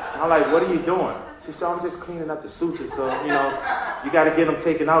know, I'm like, what are you doing? She said, I'm just cleaning up the sutures, so, you know, you got to get them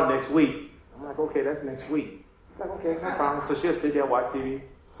taken out next week. I'm like, okay, that's next week. I'm like, okay, no problem. So she'll sit there and watch TV.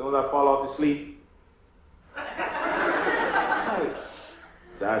 As soon as I fall off to sleep,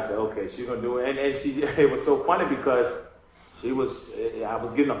 so I said, okay, she's going to do it. And she, it was so funny because I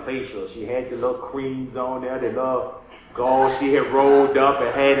was getting a facial. She had the little creams on there, the little gauze she had rolled up and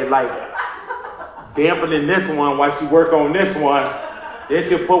had it like dampening this one while she worked on this one. Then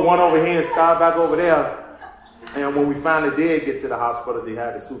she'll put one over here and start back over there. And when we finally did get to the hospital, they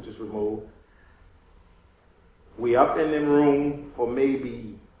had the sutures removed. We up in the room for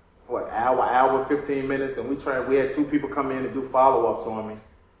maybe, hour, 15 minutes, and we had 2 people come in and do follow-ups on me.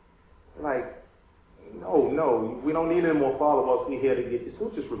 Like, no, we don't need any more follow-ups. We're here to get the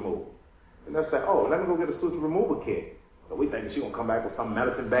sutures removed. And they're like, oh, let me go get a suture removal kit. So we think she's going to come back with some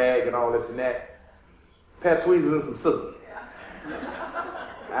medicine bag and all this and that. Pair of tweezers and some scissors.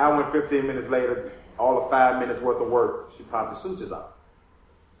 An hour and 15 minutes later, all of 5 minutes worth of work, she popped the sutures out.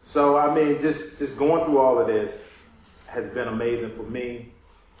 So, I mean, just going through all of this has been amazing for me.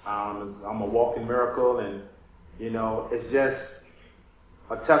 I'm a walking miracle, and, you know, it's just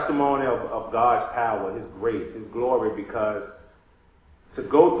a testimony of God's power, his grace, his glory, because to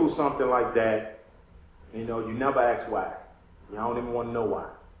go through something like that, you know, you never ask why. You don't even want to know why.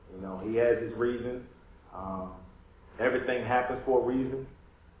 You know, he has his reasons. Everything happens for a reason,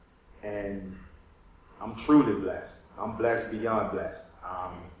 and I'm truly blessed. I'm blessed beyond blessed.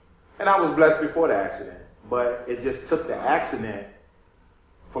 And I was blessed before the accident, but it just took the accident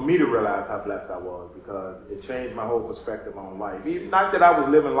for me to realize how blessed I was, because it changed my whole perspective on life. Not that I was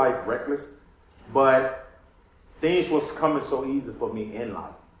living life reckless, but things was coming so easy for me in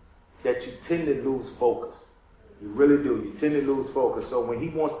life that you tend to lose focus. You really do. You tend to lose focus. So when he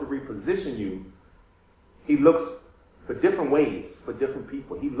wants to reposition you, he looks for different ways for different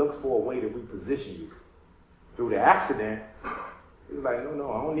people. He looks for a way to reposition you. Through the accident, He was like,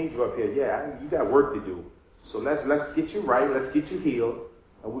 no, I don't need you up here. Yeah, you got work to do. So let's get you right. Let's get you healed.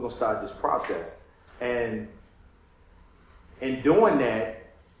 And we're going to start this process. And in doing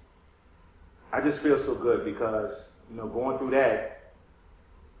that, I just feel so good because, going through that,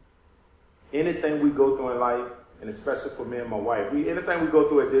 anything we go through in life, and especially for me and my wife, anything we go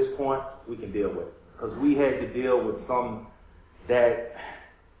through at this point, we can deal with. Because we had to deal with some that,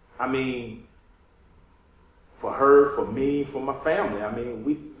 for her, for me, for my family,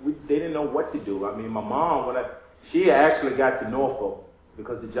 they didn't know what to do. My mom, she actually got to Norfolk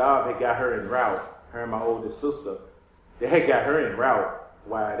because the job had got her en route, her and my oldest sister, they had got her en route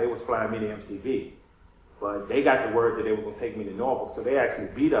while they was flying me to MCV. But they got the word that they were going to take me to Norfolk, so they actually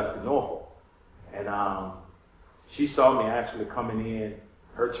beat us to Norfolk. And she saw me actually coming in,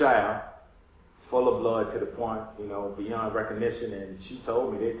 her child, full of blood to the point, beyond recognition, and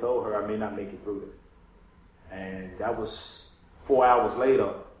they told her I may not make it through this. And that was 4 hours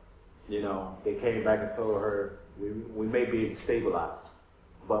later, they came back and told her, we may be able to stabilize,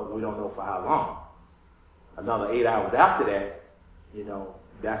 but we don't know for how long. Another 8 hours after that,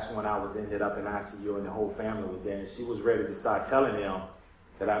 that's when I ended up in ICU and the whole family was there. And she was ready to start telling them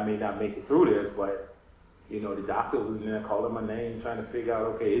that I may not make it through this, but, the doctor was in there calling my name, trying to figure out,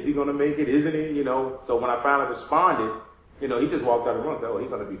 okay, is he going to make it? Isn't he? So when I finally responded, he just walked out of the room and said, oh, he's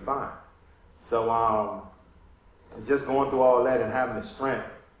going to be fine. So, just going through all that and having the strength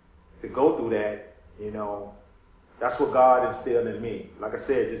to go through that, that's what God instilled in me. Like I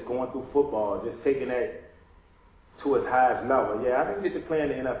said, just going through football, just taking that to its highest level. Yeah, I didn't get to play in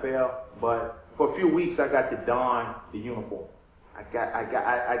the NFL, but for a few weeks I got to don the uniform. I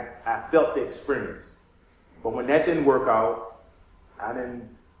felt the experience. But when that didn't work out, I didn't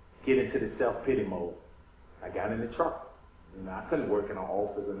get into the self-pity mode. I got in the truck. I couldn't work in an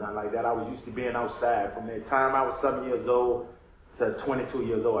office or nothing like that. I was used to being outside. From the time I was 7 years old to 22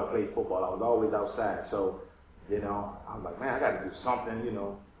 years old, I played football. I was always outside. So, I was like, man, I got to do something,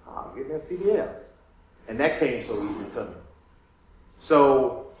 I'll get that CDL. And that came so easy to me.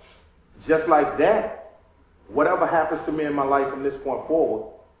 So, just like that, whatever happens to me in my life from this point forward,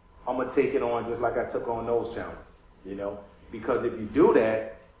 I'm going to take it on just like I took on those challenges, Because if you do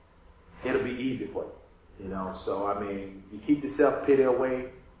that, it'll be easy for you, So, you keep the self-pity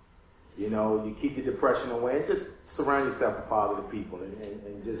away, you keep the depression away, and just surround yourself with positive people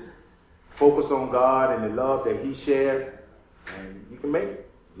and just focus on God and the love that He shares, and you can make it.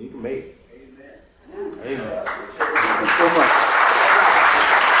 You can make it. Amen. Amen. Thank you so much.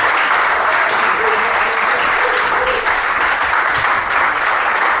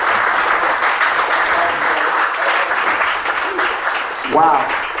 Wow.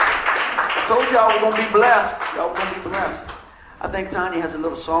 I told y'all we're going to be blessed. Y'all going to be blessed. I think Tanya has a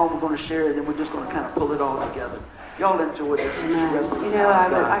little song we're going to share, and then we're just going to kind of pull it all together. Y'all enjoy this.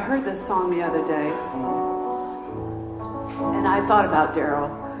 I heard this song the other day, and I thought about Daryl.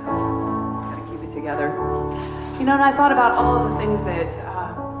 Gotta keep it together. And I thought about all of the things that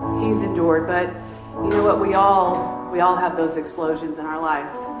he's endured, but you know what? We all have those explosions in our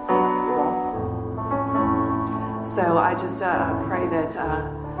lives. So I just pray that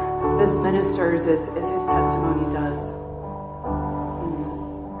this ministers as his testimony does.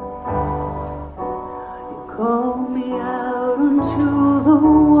 You call me out onto the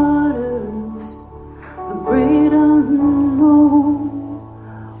waters, the great unknown,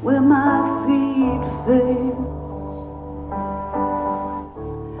 where my feet fail.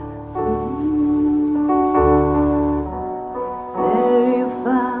 There you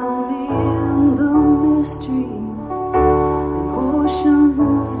found me in the mystery.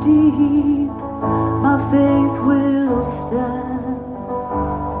 Deep, my faith will stand,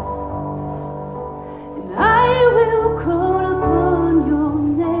 and I will call upon your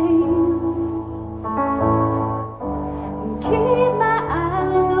name, and keep my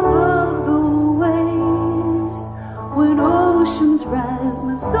eyes above the waves. When oceans rise,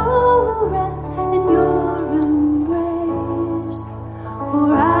 my soul will rest in your embrace,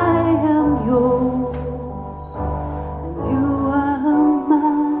 for I am yours.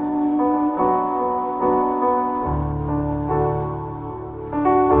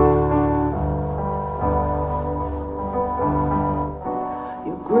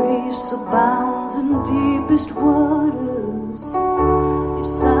 Abounds in deepest waters, your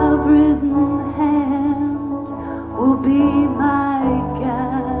sovereign hand will be my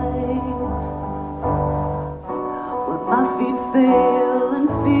guide. When my feet fail and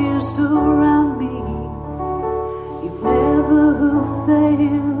fears surround me, you've never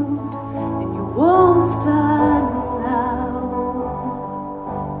failed and you won't start now.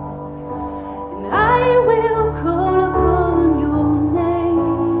 And I will call upon your name.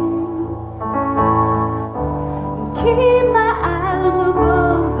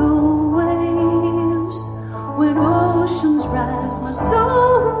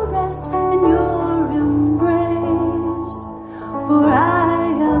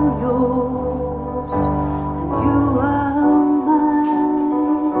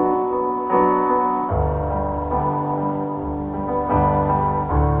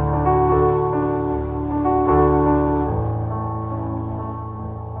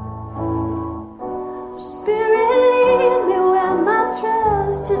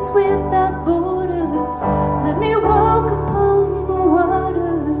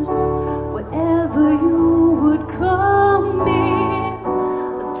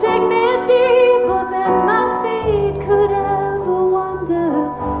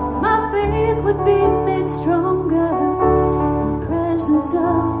 presence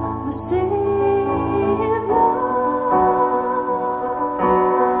of my Savior.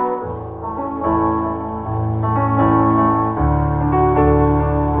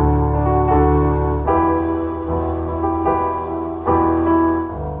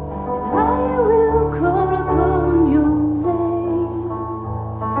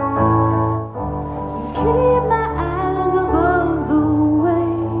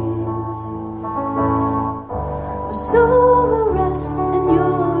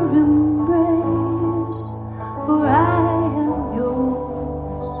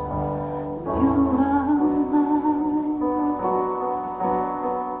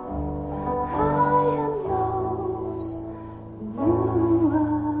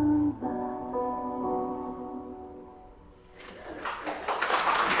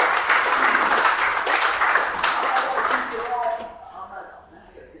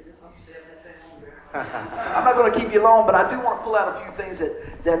 I'm not going to keep you long, but I do want to pull out a few things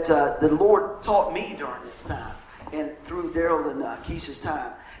that the Lord taught me during this time and through Daryl and Keisha's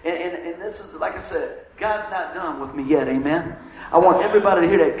time. And this is, like I said, God's not done with me yet, amen? I want everybody to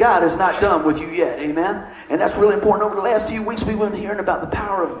hear that God is not done with you yet, amen? And that's really important. Over the last few weeks, we've been hearing about the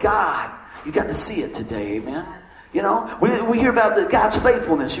power of God. You got to see it today, amen? You know, we hear about God's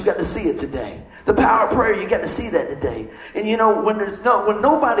faithfulness. You got to see it today. The power of prayer, you got to see that today. And you know, when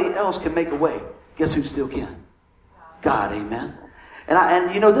nobody else can make a way, guess who still can? God, amen?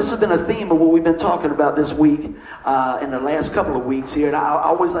 And you know, this has been a theme of what we've been talking about this week, in the last couple of weeks here. And I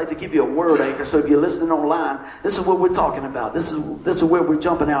always like to give you a word anchor. So if you're listening online, this is what we're talking about. This is where we're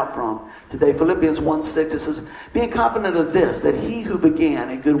jumping out from today. Philippians 1:6, it says, being confident of this, that he who began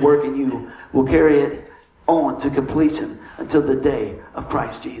a good work in you will carry it on to completion until the day of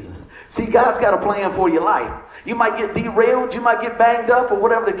Christ Jesus. See, God's got a plan for your life. You might get derailed, you might get banged up, or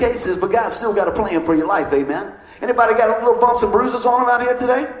whatever the case is, but God's still got a plan for your life, amen? Anybody got little bumps and bruises on them out here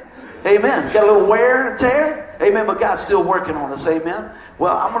today? Amen. Got a little wear and tear? Amen, but God's still working on us, amen?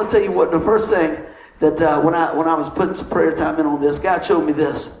 Well, I'm going to tell you what, the first thing that when I was putting some prayer time in on this, God showed me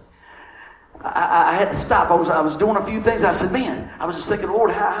this. I had to stop. I was doing a few things. I said, man, I was just thinking,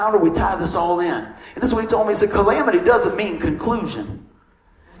 Lord, how do we tie this all in? And this is what he told me. He said, calamity doesn't mean conclusion.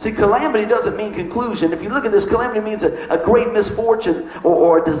 See, calamity doesn't mean conclusion. If you look at this, calamity means a great misfortune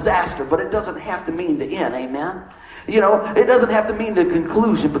or a disaster, but it doesn't have to mean the end, amen? You know, it doesn't have to mean the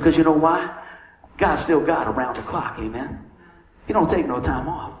conclusion, because you know why? God's still God around the clock, amen? He don't take no time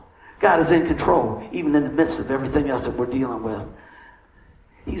off. God is in control, even in the midst of everything else that we're dealing with.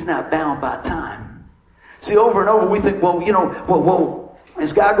 He's not bound by time. See, over and over we think, well, you know,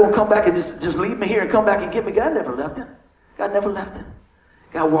 is God going to come back and just leave me here and come back and get me? God never left him. God never left him.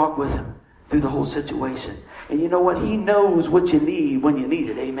 God walked with him through the whole situation. And you know what? He knows what you need when you need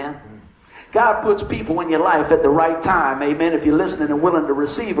it, amen? God puts people in your life at the right time, amen, if you're listening and willing to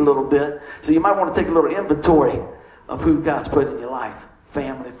receive a little bit. So you might want to take a little inventory of who God's put in your life.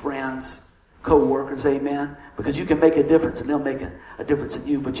 Family, friends, co-workers, amen? Because you can make a difference and they'll make a difference in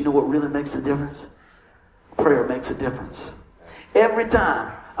you. But you know what really makes the difference? Prayer makes a difference. Every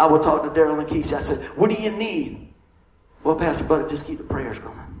time I would talk to Daryl and Keisha, I said, what do you need? Well, Pastor Buddy, just keep the prayers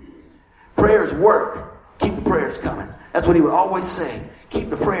going. Prayers work. Keep the prayers coming. That's what he would always say. Keep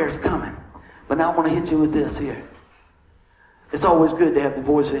the prayers coming. But now I want to hit you with this here. It's always good to have the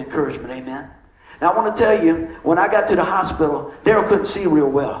voice of encouragement, amen? Now I want to tell you, when I got to the hospital, Daryl couldn't see real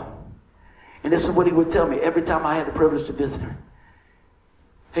well. And this is what he would tell me every time I had the privilege to visit him.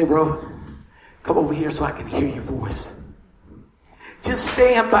 Hey, bro, come over here so I can hear your voice. Just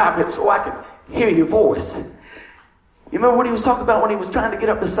stand by me so I can hear your voice. You remember what he was talking about when he was trying to get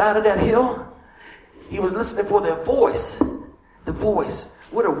up the side of that hill? He was listening for their voice. The voice.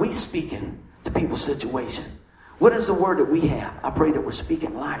 What are we speaking to people's situation? What is the word that we have? I pray that we're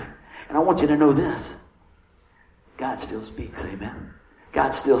speaking life. And I want you to know this. God still speaks, amen?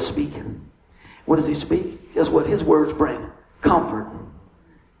 God's still speaking. What does he speak? Guess what? His words bring comfort,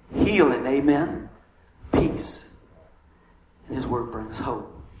 healing, amen, peace. And his word brings hope.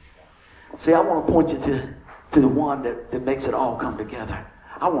 See, I want to point you to the one that makes it all come together.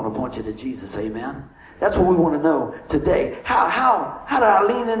 I want to point you to Jesus, amen? That's what we want to know today. How did I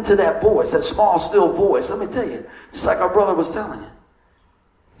lean into that voice, that small, still voice? Let me tell you, just like our brother was telling you.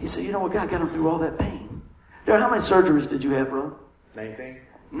 He said, you know what, God got him through all that pain. Darryl, how many surgeries did you have, brother? 19.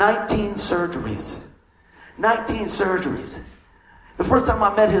 19 surgeries. 19 surgeries. The first time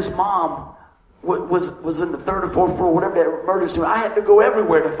I met his mom was in the third or fourth floor, whatever that emergency room. I had to go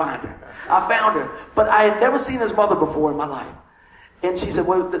everywhere to find her. I found her. But I had never seen his mother before in my life. And she said,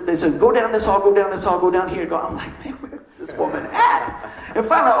 well, they said, go down this hall, go down this hall, go down here. I'm like, man, where's this woman at? And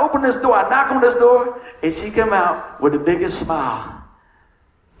finally I opened this door. I knock on this door, and she come out with the biggest smile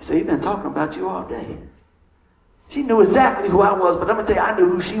He said, he's been talking about you all day. She knew exactly who I was, but let me tell you, I knew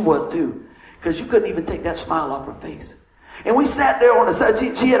who she was too. Because you couldn't even take that smile off her face. And we sat there on the side.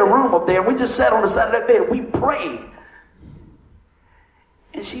 She had a room up there, and we just sat on the side of that bed, and we prayed.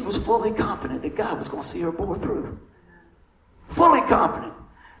 And she was fully confident that God was going to see her bore through. Fully confident.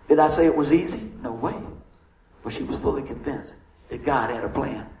 Did I say it was easy? No way. But she was fully convinced that God had a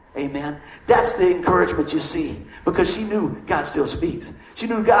plan. Amen. That's the encouragement you see. Because she knew God still speaks. She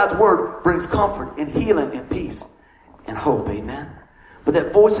knew God's word brings comfort and healing and peace and hope. Amen. But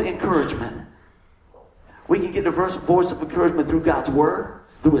that voice of encouragement, we can get the voice of encouragement through God's word,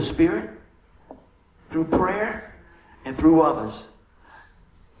 through his spirit, through prayer, and through others.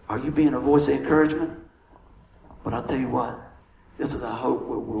 Are you being a voice of encouragement? But I'll tell you what, this is our hope.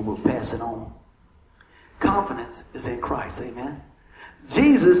 We'll pass it on. Confidence is in Christ. Amen.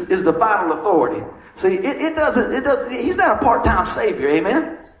 Jesus is the final authority. See, it doesn't, he's not a part-time savior.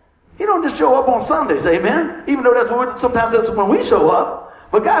 Amen. He don't just show up on Sundays. Amen. Even though sometimes that's when we show up.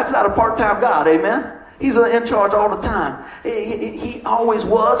 But God's not a part-time God. Amen. He's in charge all the time. He always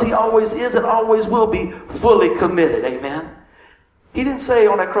was, he always is, and always will be fully committed. Amen. He didn't say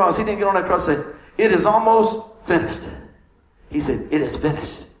on that cross, he didn't get on that cross and say, it is almost finished. He said, it is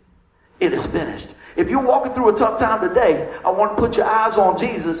finished. It is finished. If you're walking through a tough time today, I want to put your eyes on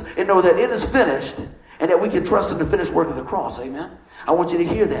Jesus and know that it is finished and that we can trust in the finished work of the cross. Amen. I want you to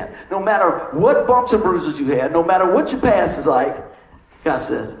hear that. No matter what bumps and bruises you had, no matter what your past is like, God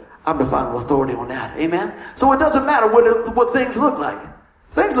says, I'm the final authority on that. Amen. So it doesn't matter what things look like.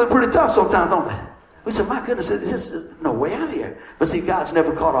 Things look pretty tough sometimes, don't they? We say, my goodness, there's no way out of here. But see, God's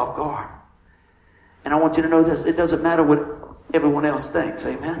never caught off guard. And I want you to know this. It doesn't matter what everyone else thinks.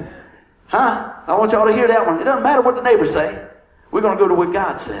 Amen. Huh? I want y'all to hear that one. It doesn't matter what the neighbors say. We're going to go to what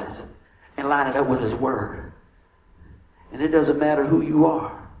God says and line it up with his word. And it doesn't matter who you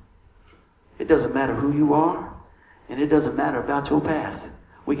are. It doesn't matter who you are. And it doesn't matter about your past.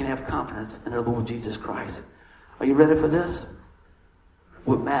 We can have confidence in the Lord Jesus Christ. Are you ready for this?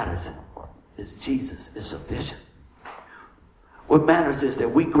 What matters is Jesus is sufficient. What matters is that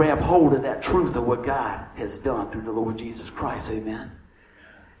we grab hold of that truth of what God has done through the Lord Jesus Christ. Amen.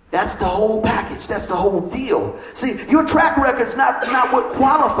 That's the whole package. That's the whole deal. See, your track record's not what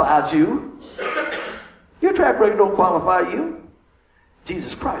qualifies you. Your track record don't qualify you.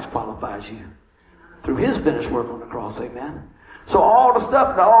 Jesus Christ qualifies you through his finished work on the cross. Amen. So all the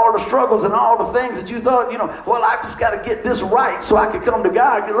stuff and all the struggles and all the things that you thought, well, I just got to get this right so I can come to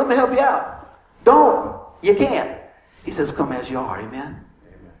God. Let me help you out. Don't. You can't. He says, come as you are. Amen.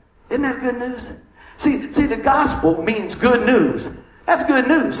 Isn't that good news? See, the gospel means good news. That's good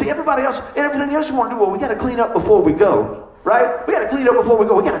news. See, everybody else, and everything else you want to do, well, we got to clean up before we go. Right? We got to clean up before we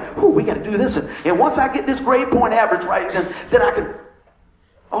go. We got to do this. And once I get this grade point average right, then I can,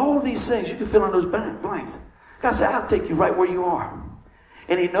 all these things, you can fill in those blanks. God said, I'll take you right where you are.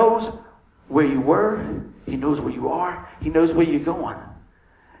 And he knows where you were. He knows where you are. He knows where you're going.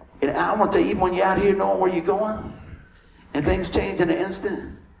 And I want to tell you, even when you're out here knowing where you're going, and things change in an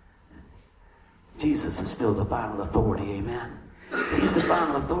instant, Jesus is still the final authority. Amen. He's the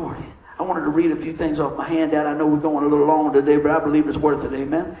final authority. I wanted to read a few things off my handout. I know we're going a little long today, but I believe it's worth it.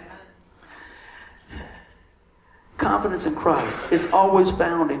 Amen. Confidence in Christ. It's always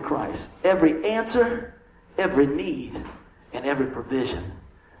found in Christ. Every answer, every need, and every provision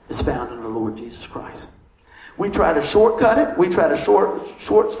is found in the Lord Jesus Christ. We try to shortcut it. We try to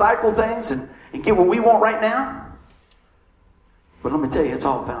short cycle things and get what we want right now. But let me tell you, it's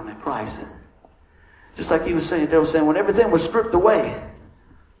all found in Christ. Just like he was saying, they were saying, when everything was stripped away,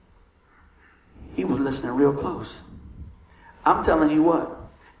 he was listening real close. I'm telling you what,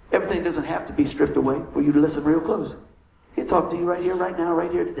 everything doesn't have to be stripped away for you to listen real close. He'll talk to you right here, right now,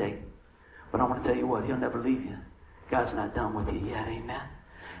 right here today. But I want to tell you what, he'll never leave you. God's not done with you yet, amen.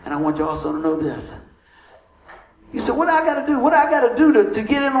 And I want you also to know this. You said, what I got to do? What I got to do to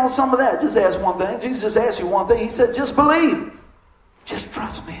get in on some of that? Just ask one thing. Jesus just asked you one thing. He said, just believe. Just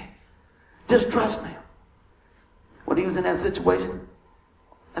trust me. Just trust me. When he was in that situation,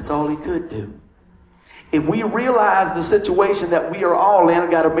 that's all he could do. If we realize the situation that we are all in, I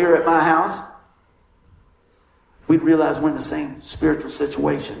got a mirror at my house, we'd realize we're in the same spiritual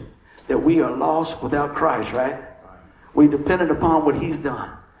situation, that we are lost without Christ, right? We depended upon what he's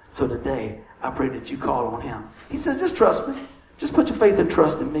done. So today, I pray that you call on him. He says, just trust me. Just put your faith and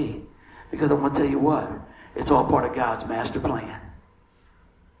trust in me. Because I'm going to tell you what, it's all part of God's master plan.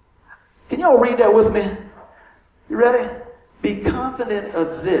 Can y'all read that with me? You ready? Be confident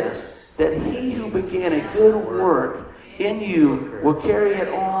of this, that he who began a good work in you will carry it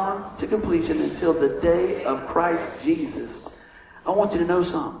on to completion until the day of Christ Jesus. I want you to know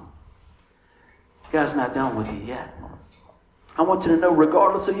something. God's not done with you yet. I want you to know,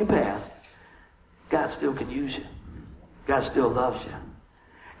 regardless of your past, God still can use you. God still loves you.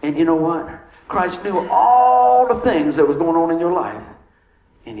 And you know what? Christ knew all the things that was going on in your life.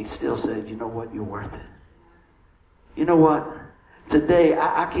 And he still said, you know what? You're worth it. You know what? Today,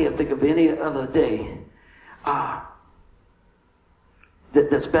 I can't think of any other day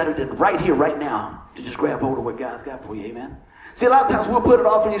that's better than right here, right now, to just grab hold of what God's got for you. Amen. See, a lot of times we'll put it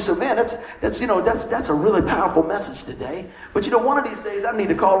off and you say, man, that's a really powerful message today. But you know, one of these days I need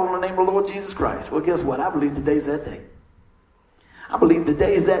to call on the name of the Lord Jesus Christ. Well, guess what? I believe today's that day. I believe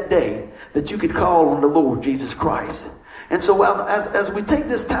today is that day that you could call on the Lord Jesus Christ. And so as we take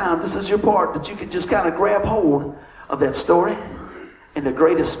this time, this is your part that you could just kind of grab hold of that story. And the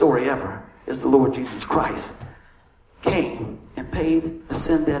greatest story ever is the Lord Jesus Christ came and paid the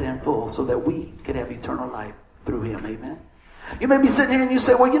sin debt in full so that we could have eternal life through him. Amen. You may be sitting here and you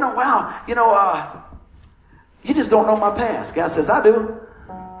say, well, you just don't know my past. God says, I do.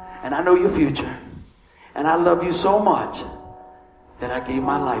 And I know your future. And I love you so much that I gave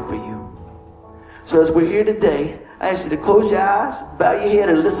my life for you. So as we're here today, I ask you to close your eyes, bow your head,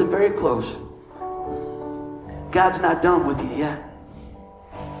 and listen very close. God's not done with you yet.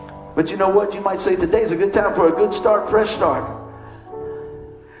 But you know what? You might say today's a good time for a good start, fresh start.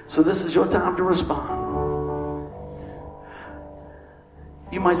 So this is your time to respond.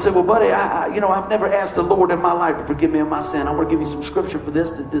 You might say, well, buddy, I've never asked the Lord in my life to forgive me of my sin. I want to give you some scripture for this,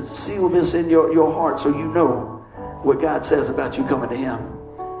 to seal this in your heart so you know what God says about you coming to him.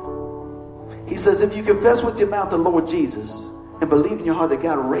 He says, if you confess with your mouth the Lord Jesus and believe in your heart that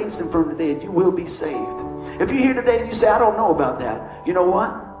God raised him from the dead, you will be saved. If you're here today and you say, I don't know about that, you know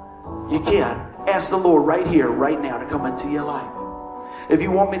what? You can. Ask the Lord right here, right now, to come into your life. If you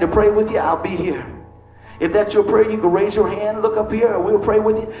want me to pray with you, I'll be here. If that's your prayer, you can raise your hand, look up here, and we'll pray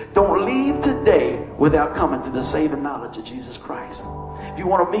with you. Don't leave today without coming to the saving knowledge of Jesus Christ. If you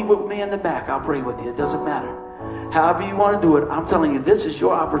want to meet with me in the back, I'll pray with you. It doesn't matter. However you want to do it, I'm telling you, this is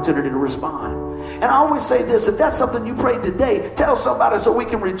your opportunity to respond. And I always say this, if that's something you prayed today, tell somebody so we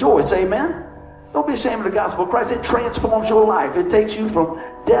can rejoice. Amen? Don't be ashamed of the gospel of Christ. It transforms your life. It takes you from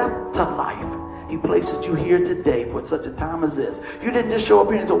death to life. He places you here today for such a time as this. You didn't just show up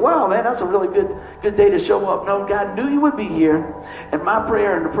here and say, wow, man, that's a really good day to show up. No, God knew you would be here. And my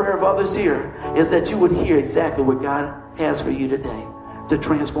prayer and the prayer of others here is that you would hear exactly what God has for you today to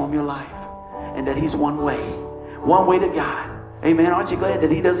transform your life. And that he's one way to God. Amen. Aren't you glad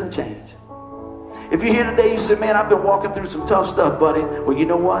that he doesn't change? If you're here today, you say, man, I've been walking through some tough stuff, buddy. Well, you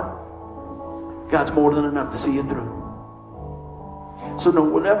know what? God's more than enough to see you through. So no,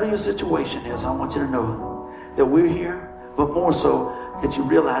 whatever your situation is, I want you to know that we're here, but more so that you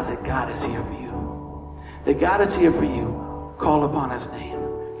realize that God is here for you. That God is here for you. Call upon his name.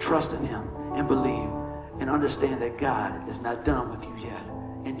 Trust in him and believe and understand that God is not done with you yet.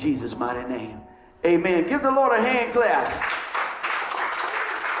 In Jesus' mighty name. Amen. Give the Lord a hand clap.